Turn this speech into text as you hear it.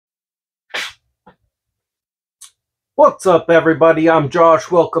What's up, everybody? I'm Josh.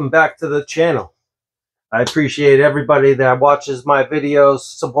 Welcome back to the channel. I appreciate everybody that watches my videos,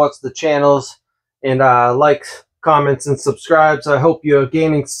 supports the channels, and likes, comments, and subscribes. I hope you're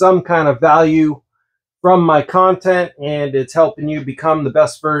gaining some kind of value from my content, and it's helping you become the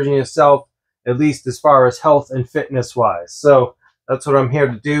best version of yourself, at least as far as health and fitness wise. So that's what I'm here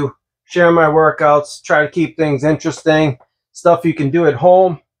to do. Share my workouts, try to keep things interesting, stuff you can do at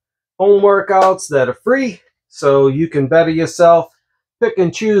home workouts that are free, so you can better yourself, pick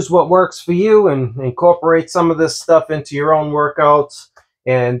and choose what works for you, and incorporate some of this stuff into your own workouts.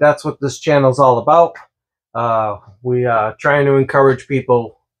 And that's what this channel is all about. We are trying to encourage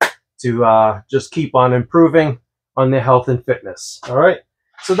people to just keep on improving on their health and fitness. All right,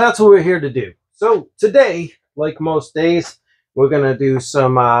 so that's what we're here to do. So today, like most days, we're going to do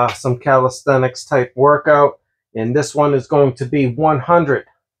some calisthenics type workout, and this one is going to be 100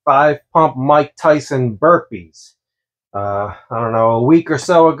 5-pump Mike Tyson burpees. I don't know, a week or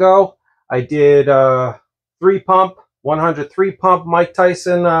so ago, I did 103 pump Mike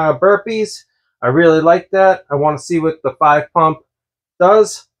Tyson burpees. I really like that. I want to see what the 5-pump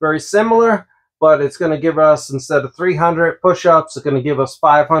does. Very similar, but it's going to give us, instead of 300 push-ups, it's going to give us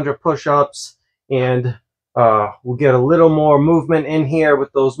 500 push-ups, and we'll get a little more movement in here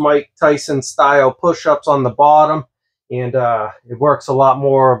with those Mike Tyson style push-ups on the bottom. And it works a lot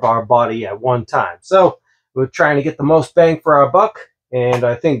more of our body at one time. So we're trying to get the most bang for our buck, and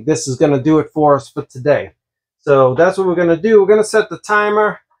I think this is going to do it for us for today. So that's what we're going to do. We're going to set the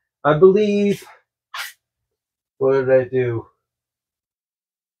timer. I believe, what did I do?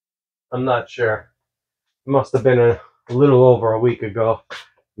 I'm not sure. It must have been a little over a week ago,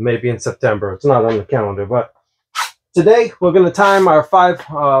 maybe in September. It's not on the calendar, but today we're going to time our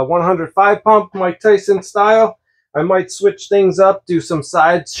 105 pump Mike Tyson style. I might switch things up, do some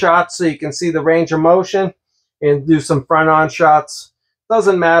side shots so you can see the range of motion, and do some front-on shots.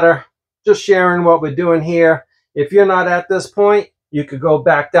 Doesn't matter. Just sharing what we're doing here. If you're not at this point, you could go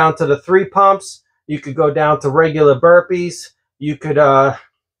back down to the 3 pumps. You could go down to regular burpees. You can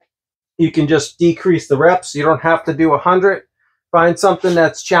just decrease the reps. You don't have to do 100. Find something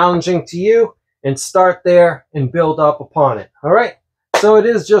that's challenging to you and start there and build up upon it. All right? So it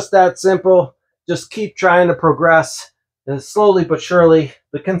is just that simple. Just keep trying to progress, and slowly but surely.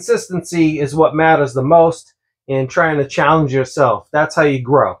 The consistency is what matters the most, and trying to challenge yourself. That's how you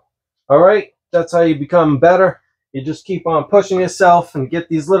grow. All right? That's how you become better. You just keep on pushing yourself and get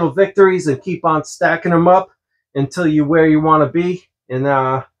these little victories and keep on stacking them up until you're where you want to be. And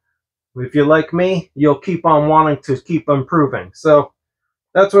if you're like me, you'll keep on wanting to keep improving. So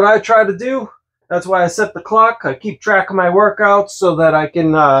that's what I try to do. That's why I set the clock. I keep track of my workouts so that I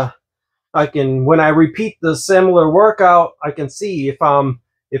can, when I repeat the similar workout, I can see if I'm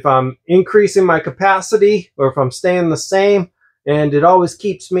increasing my capacity or if I'm staying the same. And it always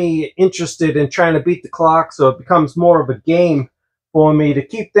keeps me interested in trying to beat the clock, so it becomes more of a game for me to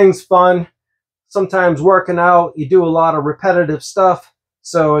keep things fun. Sometimes working out, you do a lot of repetitive stuff,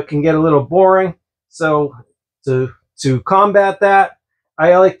 so it can get a little boring. So to combat that,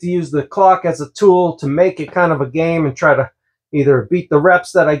 I like to use the clock as a tool to make it kind of a game and try to either beat the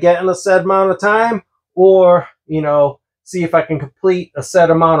reps that I get in a set amount of time, or, see if I can complete a set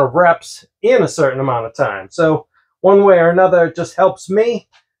amount of reps in a certain amount of time. So one way or another, it just helps me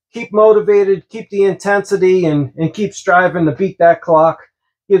keep motivated, keep the intensity, and keep striving to beat that clock.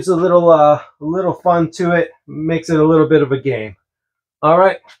 Gives a little fun to it, makes it a little bit of a game. All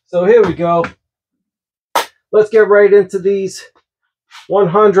right, so here we go. Let's get right into these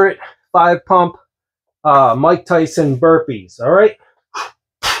 100 5-pump Mike Tyson burpees. All right.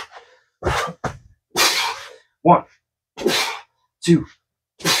 1, 2,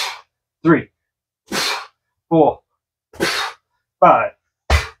 3, 4, 5.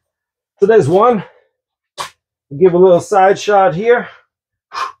 So there's one. Give a little side shot here.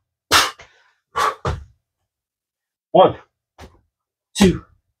 1, 2,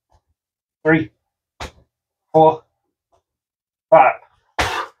 3, 4, 5.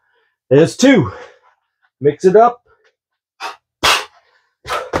 There's 2. Mix it up.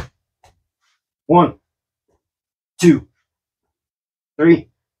 1, 2, 3,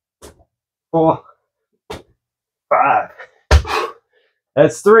 4, 5.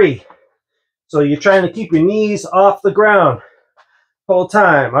 That's 3. So you're trying to keep your knees off the ground the whole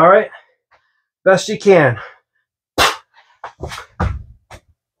time, all right? Best you can.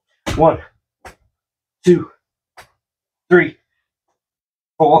 1, 2, 3,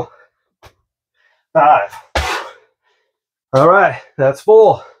 4, 5. All right, that's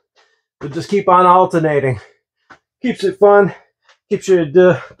full. We'll just keep on alternating. Keeps it fun. Gives you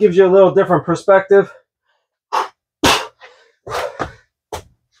a little different perspective.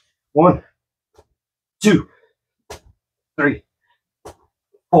 1, 2, 3,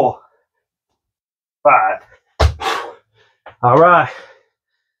 4, 5. All right,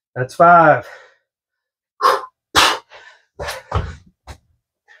 that's 5.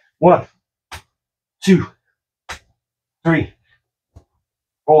 1, 2, 3,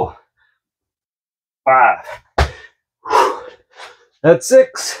 4, 5. That's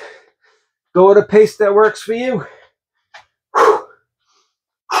 6. Go at a pace that works for you.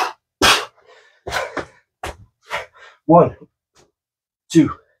 1,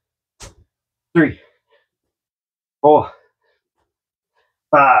 2, 3, 4,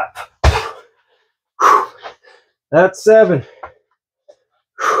 5. That's 7.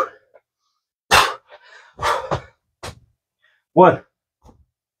 1,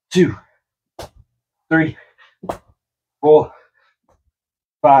 2, 3, 4,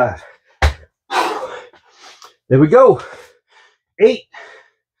 5. There we go. 8.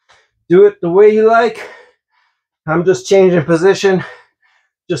 Do it the way you like. I'm just changing position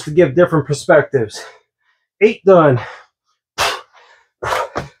just to give different perspectives. 8 done.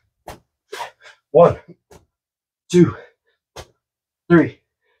 1, 2, 3,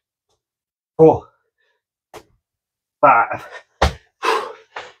 4, 5.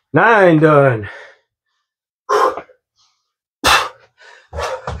 9 done.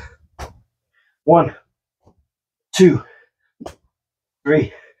 1, 2,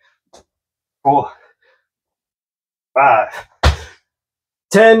 3, 4, 5.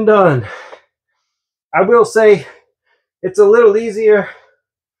 10 done. I will say it's a little easier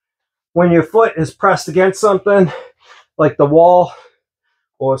when your foot is pressed against something like the wall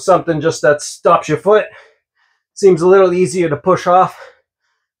or something just that stops your foot. Seems a little easier to push off,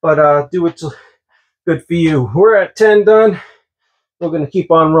 but do what's good for you. We're at 10 done. We're going to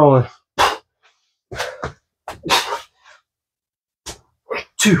keep on rolling.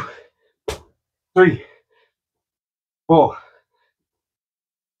 2, 3, 4,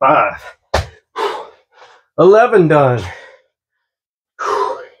 5. 11 done.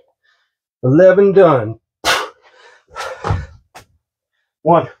 11 done.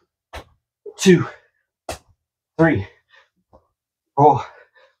 1, 2, 3, 4,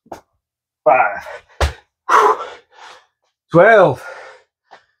 5. 12.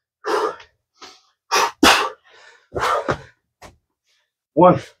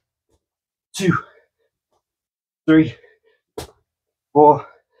 1, 2, 3, 4,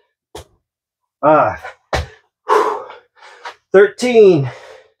 5. 13.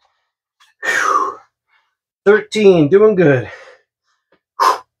 13, doing good.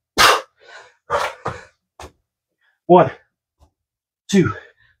 1, 2,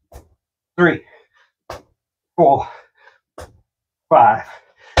 3, 4, 5.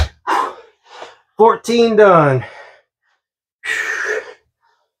 14 done.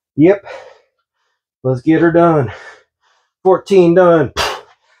 Yep. Let's get her done. 14 done.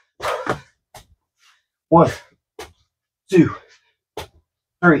 1, 2,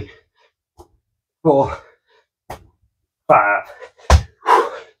 3, 4, 5.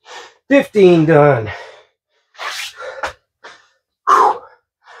 15 done.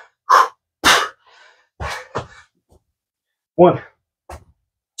 1,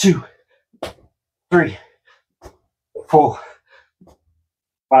 2, 3, 4,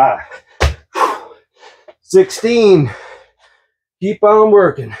 5. 16. Keep on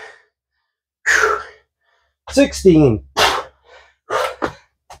working. 16.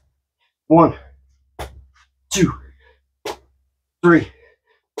 1, 2, 3,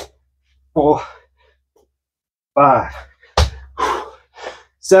 4, 5.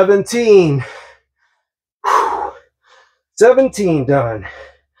 17. 17 done.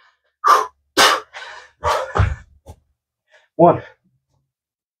 1,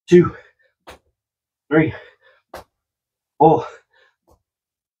 2, 3, 4,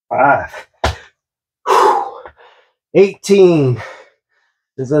 5. 18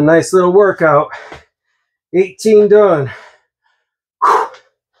 is a nice little workout. 18 done.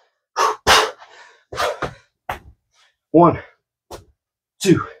 1,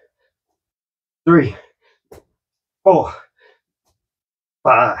 2, 3, 4,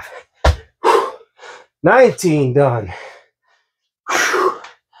 5. 19 done.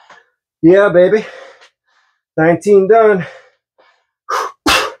 Yeah, baby. 19 done.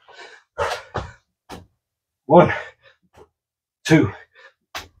 1, 2,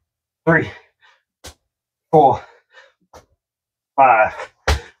 3, 4, 5.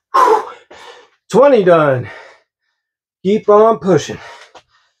 20 done. Keep on pushing.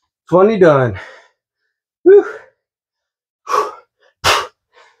 20 done. Whew.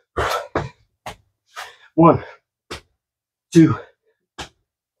 1, 2,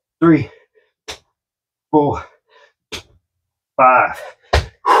 3, 4, 5.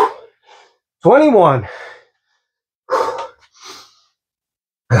 21.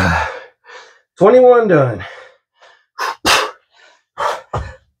 21 done.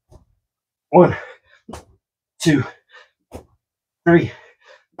 1, 2, 3,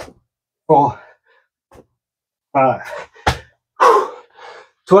 4, 5.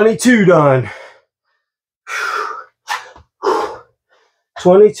 22 done.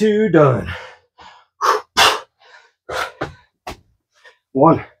 22 done.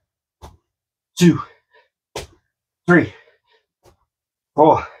 1, 2, 3,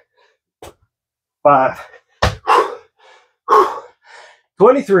 4, 5.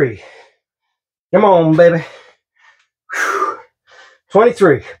 23. Come on, baby.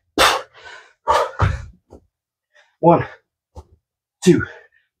 23. 1, 2,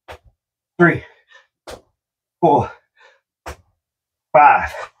 3, 4,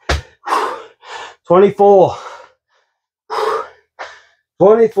 5. 24.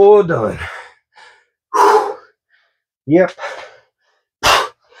 24 done. Yep.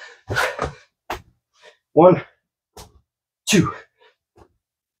 1, 2,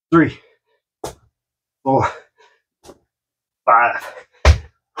 3, 4, 5.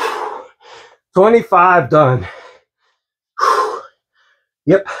 25 done.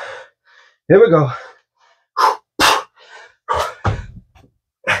 Yep. Here we go.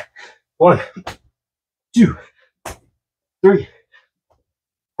 1, 2, 3,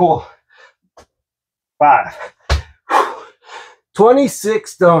 4, 5.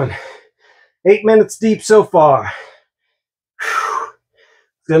 26 done. 8 minutes deep so far.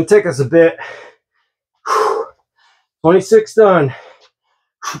 It's going to take us a bit. 26 done.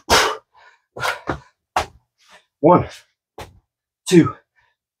 1, 2,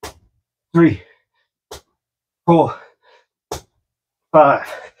 3, 4, 5.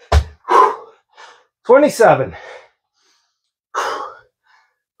 27.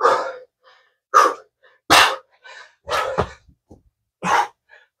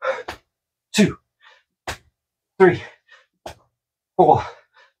 2, 3, 4,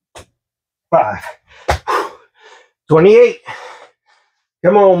 5. 28.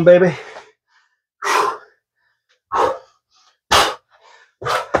 Come on, baby.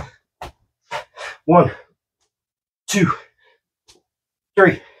 1, 2,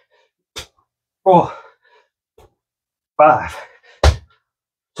 3, 4, 5.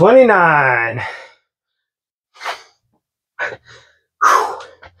 29.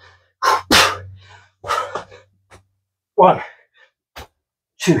 1,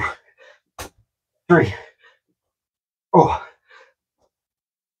 2, 3, 4,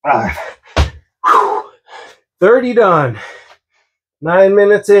 5. 30 done. 9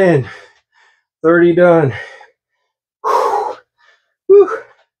 minutes in. 30 done. Whew.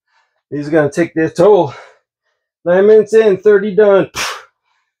 These are going to take their toll. 9 minutes in, 30 done.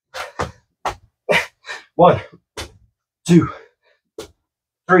 1, 2,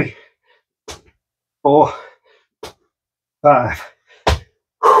 3, 4, 5.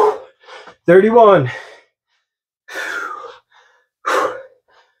 31.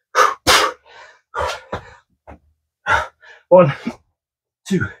 1,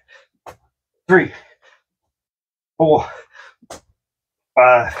 2, 3, 4,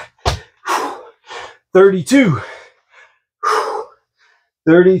 5. 32.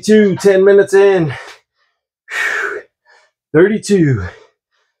 32. 10 minutes in. 32.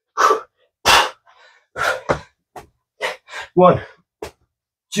 1,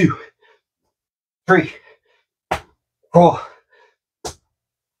 2, 3, 4,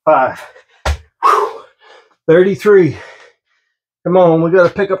 5. 33. Come on, we got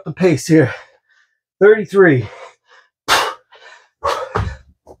to pick up the pace here. 33.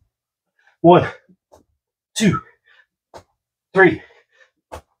 1, 2, 3,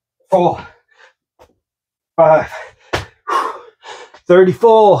 4, 5.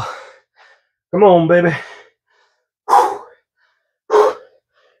 34. Come on, baby.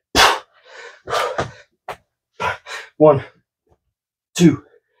 1, 2,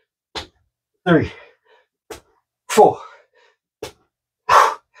 3, 4.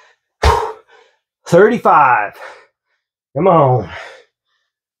 35. Come on.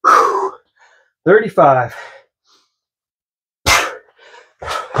 35.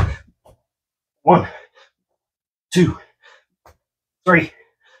 1, 2, 3,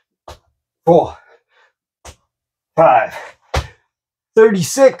 4, 5.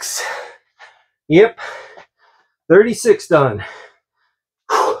 36. Yep. 36 done.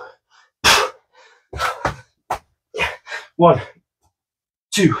 1,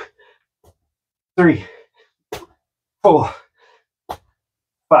 2, 3, 4,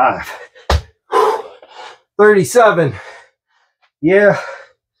 5. 37. Yeah.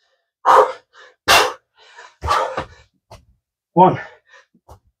 1,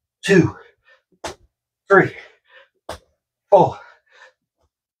 2, 3, 4,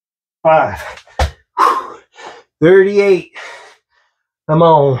 5. 38. Come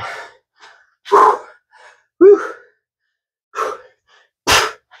on. Whew.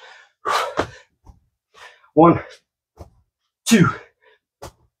 1, 2,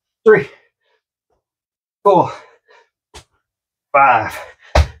 3, 4, 5.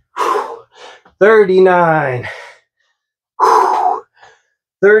 39.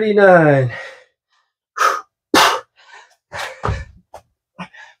 39.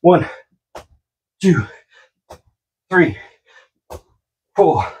 1, 2, 3,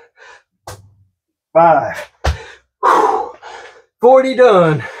 4, 5. 40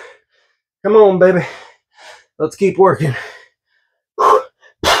 done. Come on, baby. Let's keep working.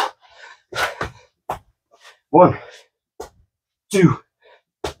 1, 2,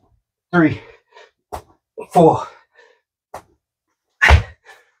 3, 4,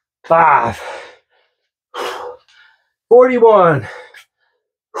 5. 41.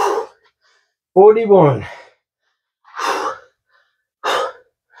 41.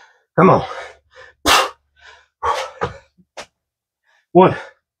 Come on. 1,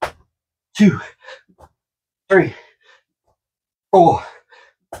 2, 3, 4,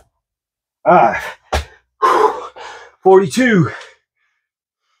 5. 42.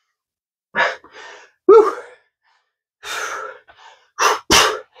 Whew.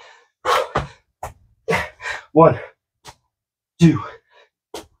 1, 2,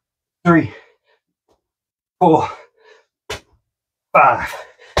 3, 4, 5.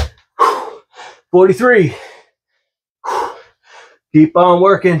 43. Keep on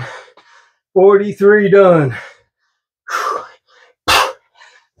working. 43 done.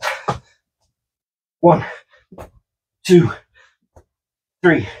 1, 2,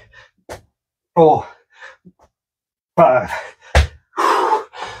 3, 4, 5.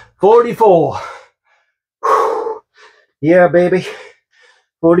 44. Yeah, baby.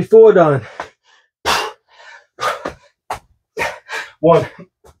 44 done. 1,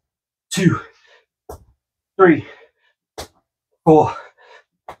 2, 3, 4,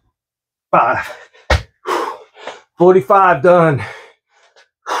 5. 45 done.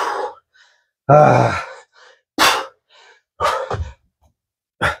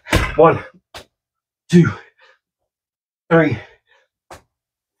 1, 2, 3,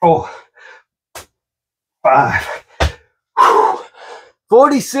 4, 5.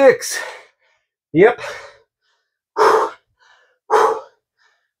 46. Yep.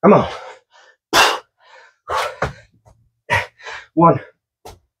 Come on. 1,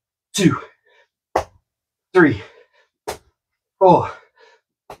 2, 3, 4,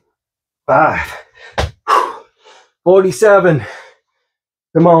 5. 47.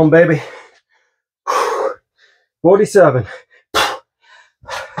 Come on, baby. 47.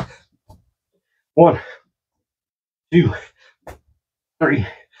 1, 2, 3,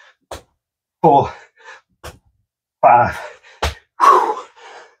 4, 5.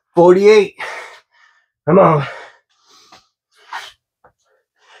 48. Come on.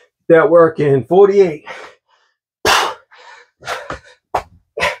 That working. 48.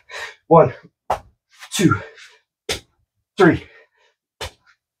 1, 2, 3,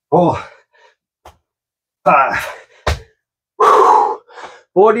 4, 5.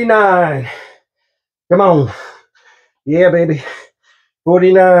 49. Come on. Yeah, baby.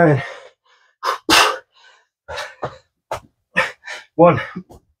 49. 1,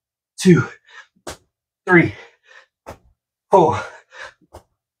 2, 3, 4,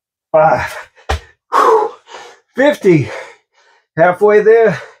 5. 50. Halfway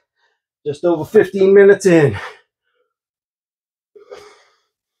there. Just over 15 minutes in.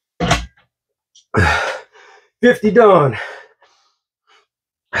 50 done.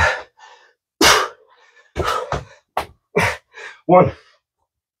 1,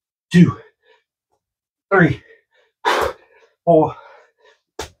 2, 3, 4,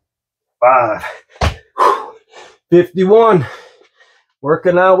 5. 51.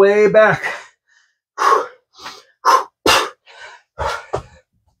 Working our way back.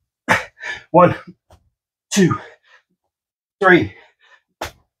 1, 2, 3,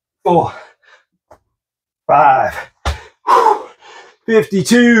 4, 5.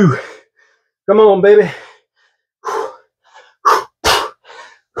 52. Come on, baby.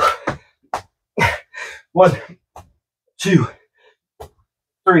 1, 2,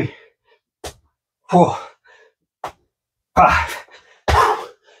 3, 4, 5.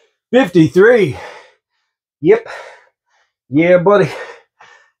 53. Yep. Yeah, buddy.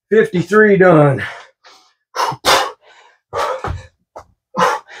 53 done.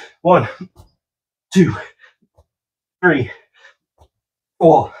 1, 2, 3,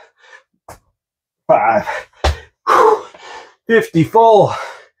 4, 5. 50 full.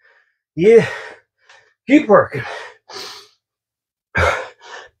 Yeah. Keep working.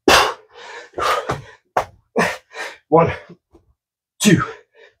 1, 2,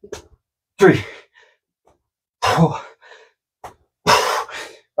 3, 4,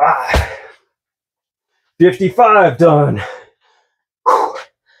 5. 55 done.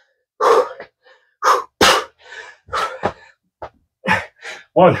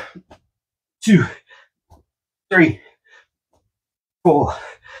 1, 2, 3, 4,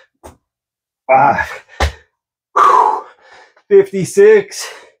 5.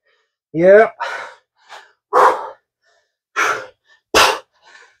 56. Yep.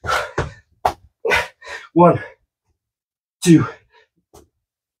 1, 2,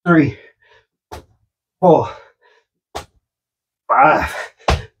 3, 4, 5.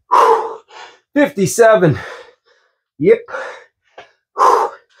 57. Yep.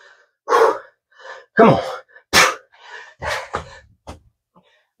 Come on.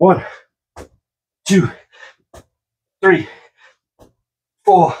 1, 2, 3,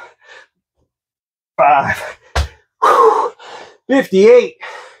 4, 5. 58.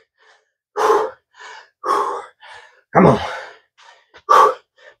 Come on.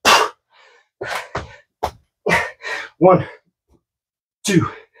 1,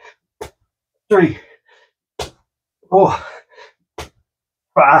 2, 3, 4,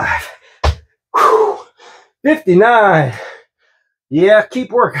 5. 59. Yeah,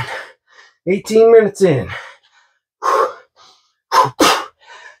 keep working. 18 minutes in.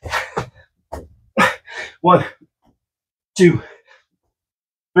 1, 2,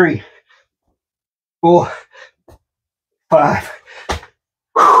 3, 4, 5.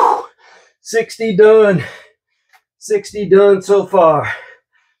 60 done. 60 done so far.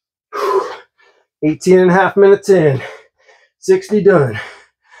 18 and a half minutes in. 60 done.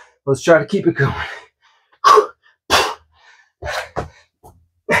 Let's try to keep it going.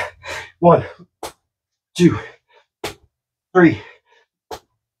 1, 2, 3,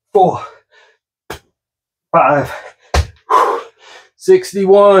 4, 5.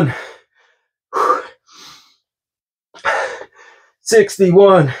 61.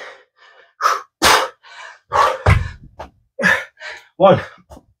 61. 1,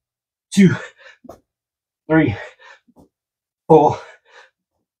 2, 3, 4,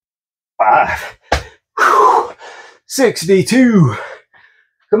 5. 62.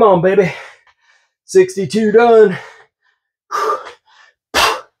 Come on, baby. 62 done.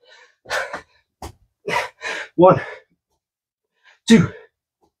 1, 2,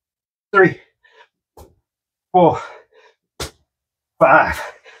 3, 4, 5.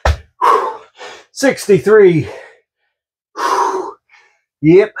 63.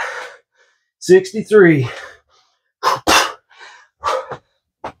 Yep. 63.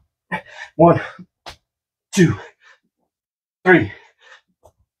 1, 2, 3,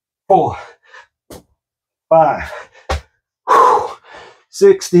 4, 5.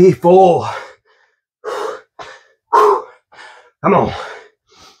 64. Come on.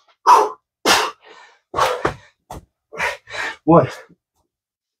 1,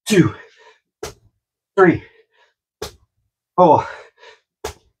 2, 3, 4,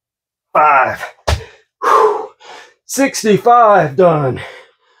 5. 65 done.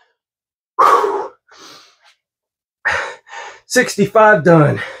 65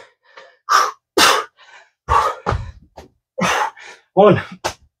 done. 1,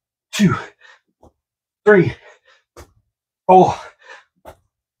 2, 3, 4,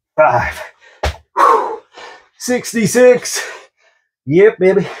 5. 66. Yep,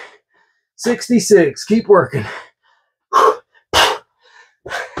 baby. 66. Keep working.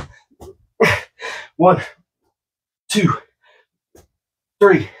 1, 2,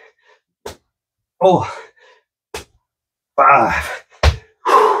 3, 4, 5.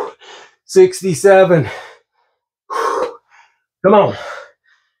 67. Come on.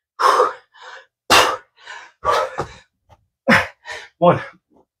 1,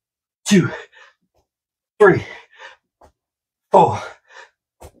 2, 3, 4,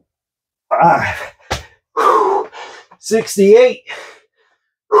 5. 68.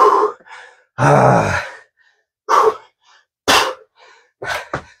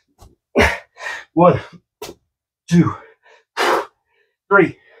 1, 2,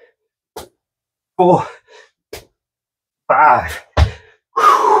 3, 4, 5.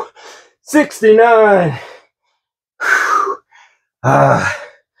 69.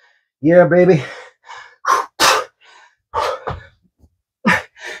 Yeah, baby.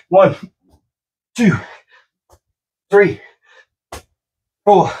 1, 2, 3,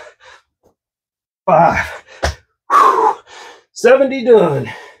 4, 5. 70 done.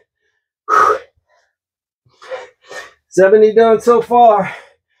 70 done so far.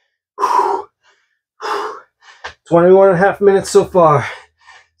 21 and a half minutes so far.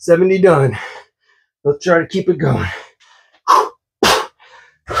 70 done. Let's try to keep it going.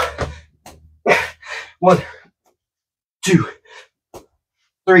 1, 2,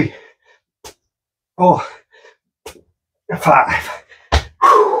 3, 4, 5.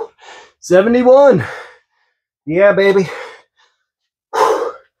 71. Yeah, baby.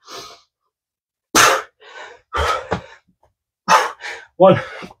 1,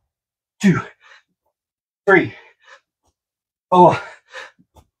 2, 3, 4,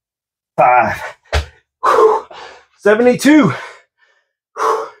 5. 72.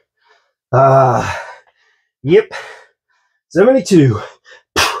 Yep. 72.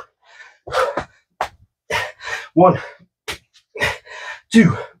 1,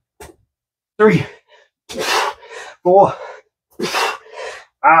 2, 3, 4,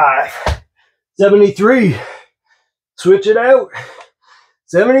 5. 73. Switch it out.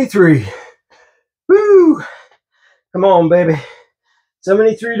 73. Woo! Come on, baby.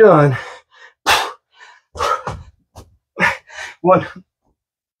 73 done. 1,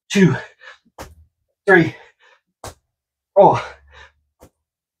 2, 3, 4,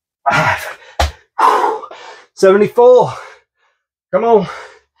 5. 74. Come on.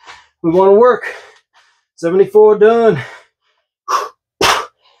 We want to work. 74 done.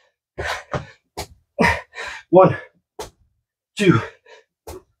 1, 2,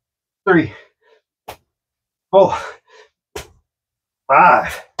 3, 4,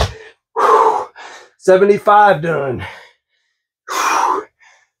 5. 75 done.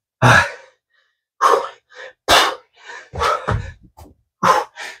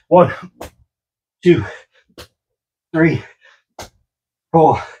 1, 2, 3,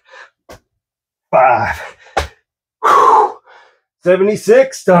 4, 5.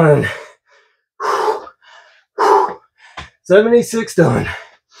 76 done. 76 done.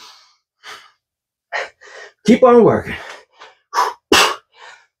 Keep on working.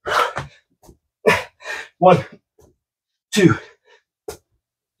 1, 2,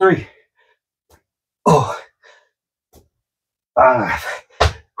 3, 4, 5.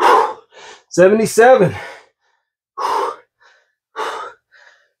 77.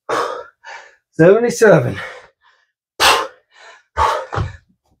 77.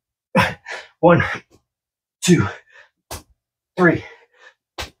 1, 2, 3,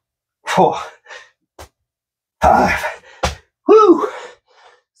 4, 5. Woo!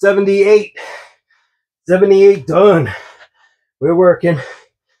 78. 78 done. We're working.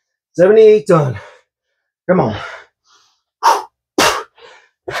 78 done. Come on.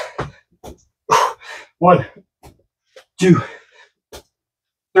 1, 2,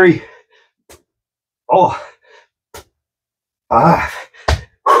 3, 4, 5.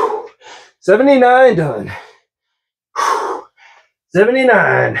 79 done.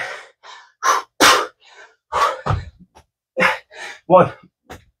 79. 1,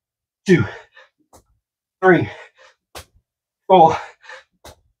 2, 3, 4,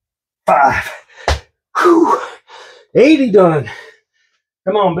 5. 80 done.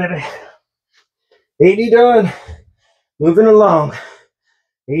 Come on, baby. 80 done. Moving along.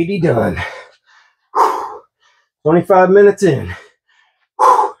 80 done. 25 minutes in.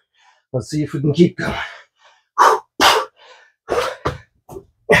 Let's see if we can keep going.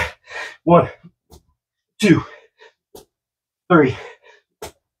 1, 2, 3,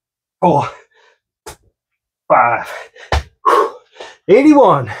 4, 5.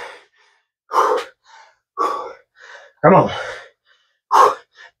 81. Come on.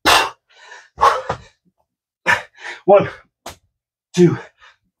 1, 2,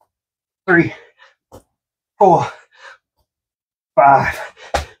 3, 4, 5.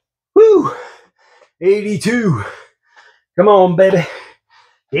 Woo! 82. Come on, baby.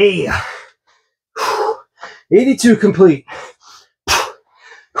 Yeah. 82 complete.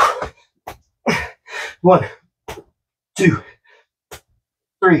 1, 2,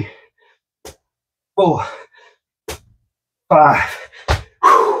 3, 4, 5.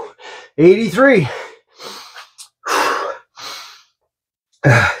 83.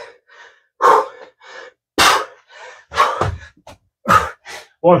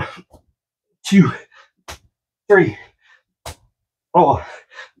 1, 2, 3, 4,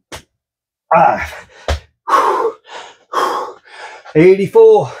 5.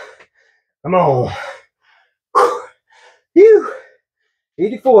 84. Come on. Phew.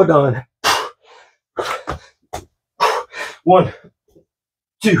 84 done. 1,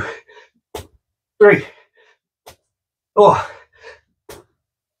 2, 3, 4,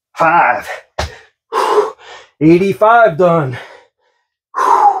 5. 85 done.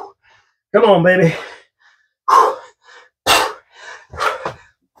 Come on, baby.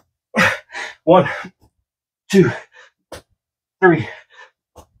 1, 2, 3,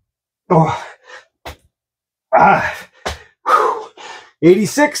 4, 5.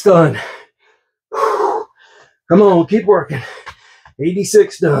 86 done. Come on, keep working.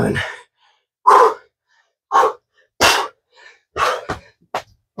 86 done.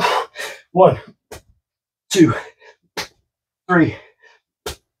 1, 2, 3,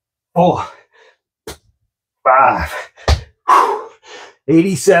 4, 5.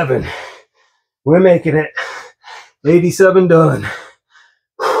 87. We're making it. 87 done.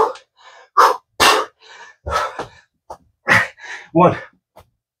 1,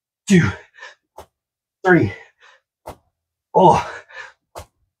 2, 3, 4,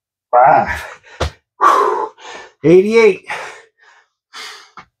 5. 88.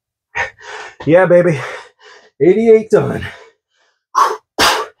 Yeah, baby. 88 done.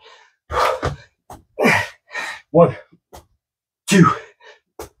 1, 2,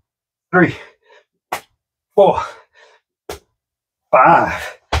 3, 4,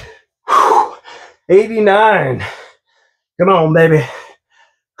 5. 89. Come on, baby.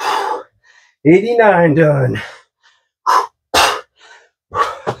 89 done.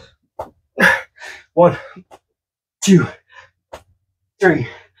 1, 2, 3,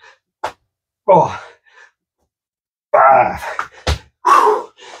 4, 5.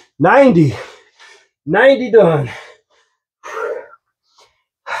 90. 90 done.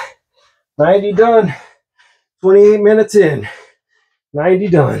 90 done. 28 minutes in. 90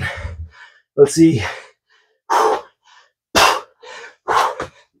 done. Let's see.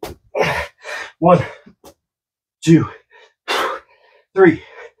 1, 2, 3,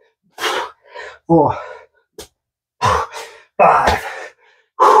 4, 5.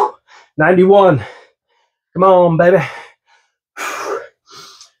 91. Come on, baby.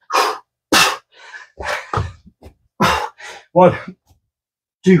 1,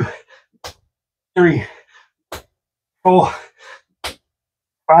 2, 3, 4,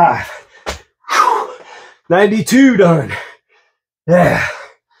 5. 92 done. Yeah.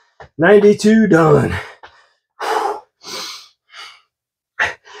 92 done.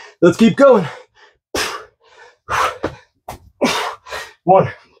 Let's keep going.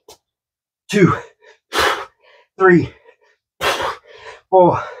 1, 2, 3,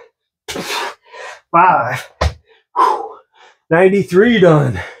 4, 5. 93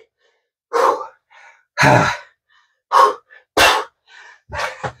 done.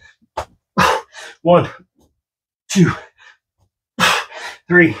 1, 2,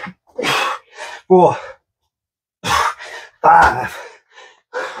 3, 4, 5.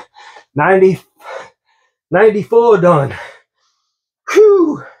 94 done.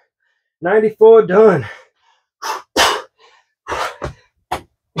 Whew. 94 done.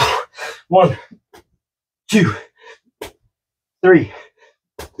 1, 2, 3,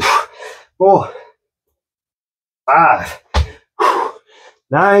 4, 5.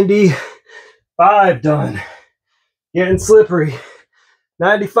 95 done. Getting slippery.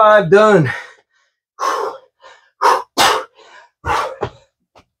 95 done.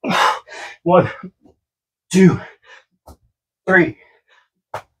 1, 2, 3,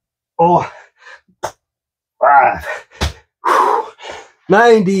 4, 5.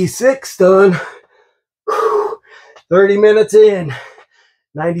 96 done. 30 minutes in.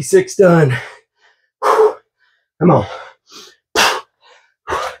 96 done. Come on.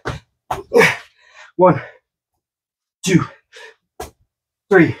 1, 2,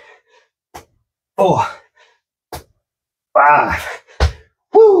 3, 4, 5.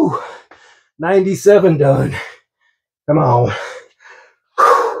 Woo! 97 done. Come on.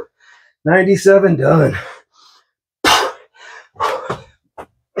 97 done.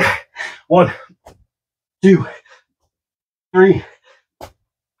 1, 2, 3,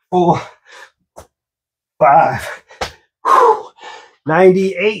 4, 5.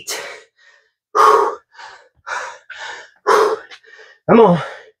 98. Come on.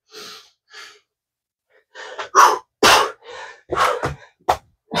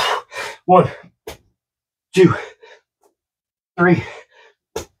 1, 2, 3,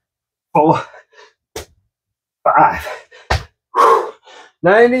 4, 5.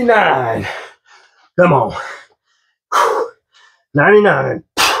 99. Come on. 99.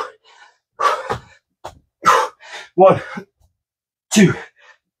 1, 2,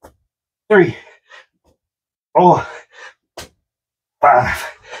 3, 4,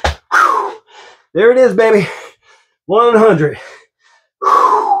 5. There it is, baby. 100.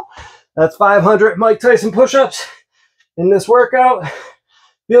 That's 500 Mike Tyson push-ups in this workout.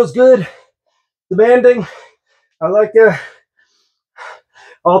 Feels good, demanding. I like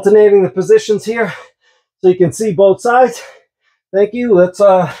alternating the positions here so you can see both sides. Thank you. Let's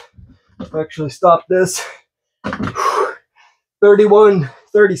actually stop this. 31,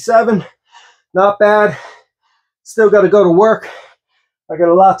 37. Not bad. Still got to go to work. I got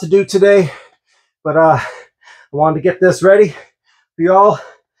a lot to do today, but I wanted to get this ready for y'all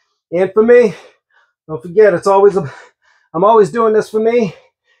and for me. Don't forget, I'm always doing this for me,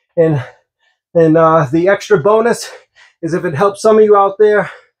 and the extra bonus is if it helps some of you out there.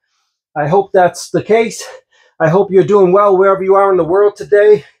 I hope that's the case. I hope you're doing well wherever you are in the world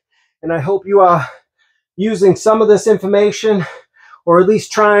today, and I hope you are using some of this information, or at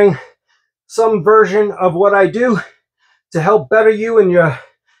least trying some version of what I do to help better you in your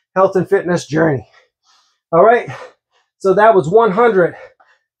health and fitness journey. All right, so that was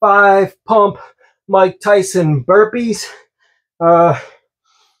 105 pump Mike Tyson burpees,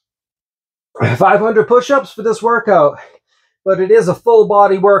 500 push-ups for this workout, but it is a full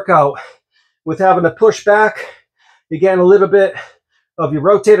body workout with having to push back. You're getting a little bit of your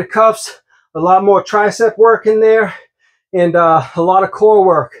rotator cuffs, a lot more tricep work in there, and a lot of core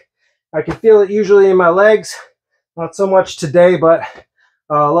work. I can feel it usually in my legs. Not so much today, but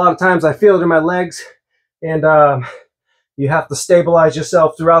a lot of times I feel it in my legs, and you have to stabilize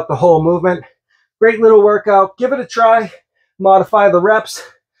yourself throughout the whole movement. Great little workout. Give it a try. Modify the reps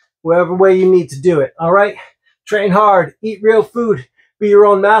whatever way you need to do it. All right? Train hard. Eat real food. Be your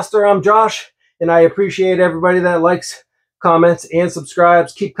own master. I'm Josh, and I appreciate everybody that likes, comments, and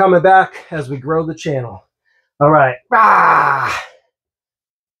subscribes. Keep coming back as we grow the channel. All right. Rah!